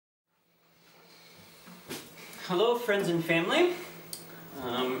Hello friends and family.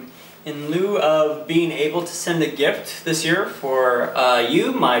 In lieu of being able to send a gift this year for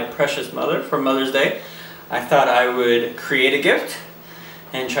you, my precious mother, for Mother's Day, I thought I would create a gift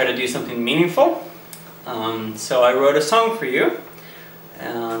and try to do something meaningful. So I wrote a song for you,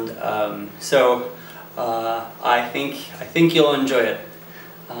 and I think you'll enjoy it.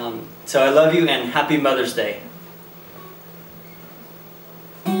 So I love you and happy Mother's Day.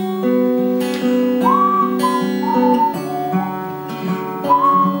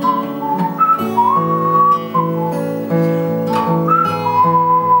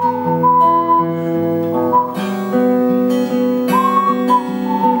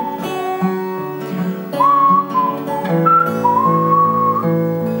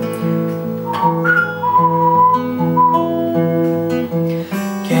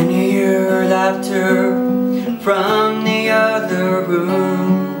 From the other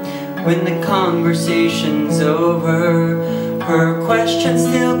room, when the conversation's over, her questions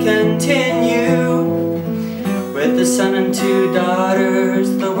still continue. With the son and 2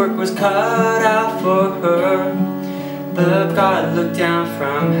 daughters, the work was cut out for her. But God looked down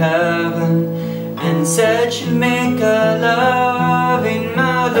from heaven and said she'd make a loving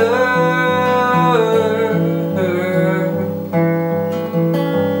mother.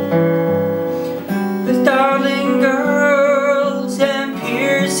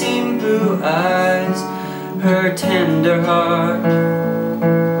 Eyes, her tender heart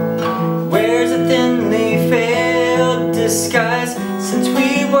wears a thinly veiled disguise. Since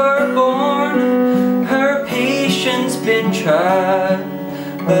we were born, her patience been tried,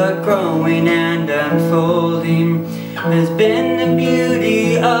 but growing and unfolding has been the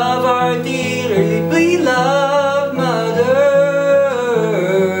beauty of our dearly loved mother.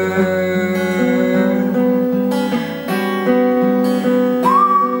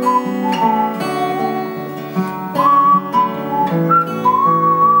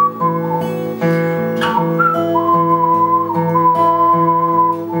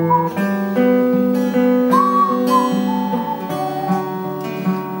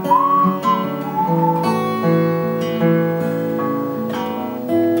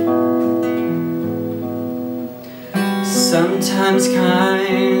 Sometimes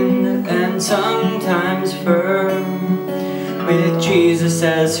kind and sometimes firm, with Jesus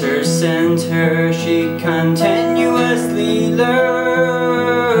as her center, she continuously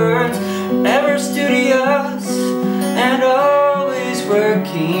learns. Ever studious and always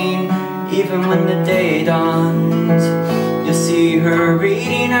working, even when the day dawns, you'll see her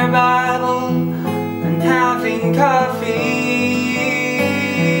reading her Bible and having coffee.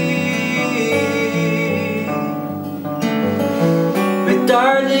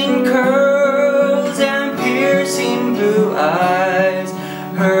 Darling curls and piercing blue eyes,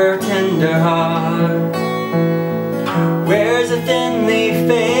 her tender heart wears a thinly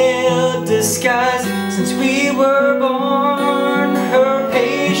veiled disguise. Since we were born, her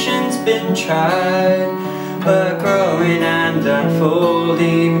patience been tried, but growing and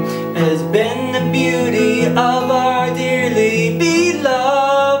unfolding has been the beauty of our dearly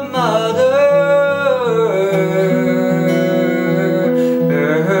beloved mother.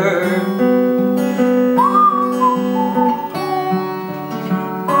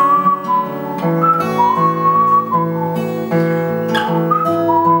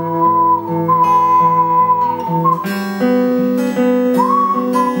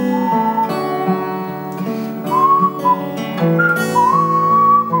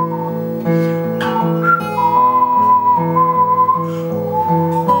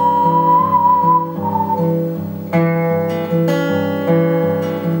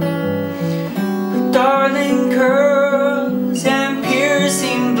 Curls and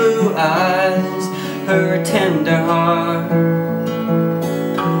piercing blue eyes, her tender heart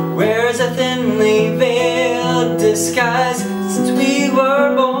wears a thinly veiled disguise. Since we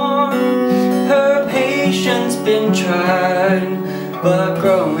were born, her patience been tried, but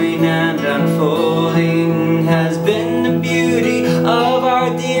growing and unfolding has been the beauty of our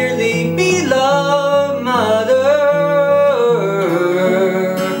dearly beloved mother.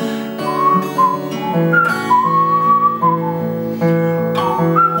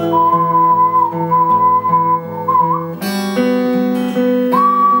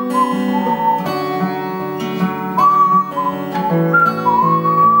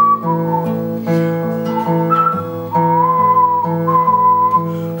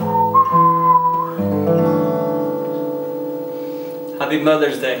 Happy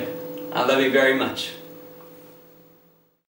Mother's Day. I love you very much.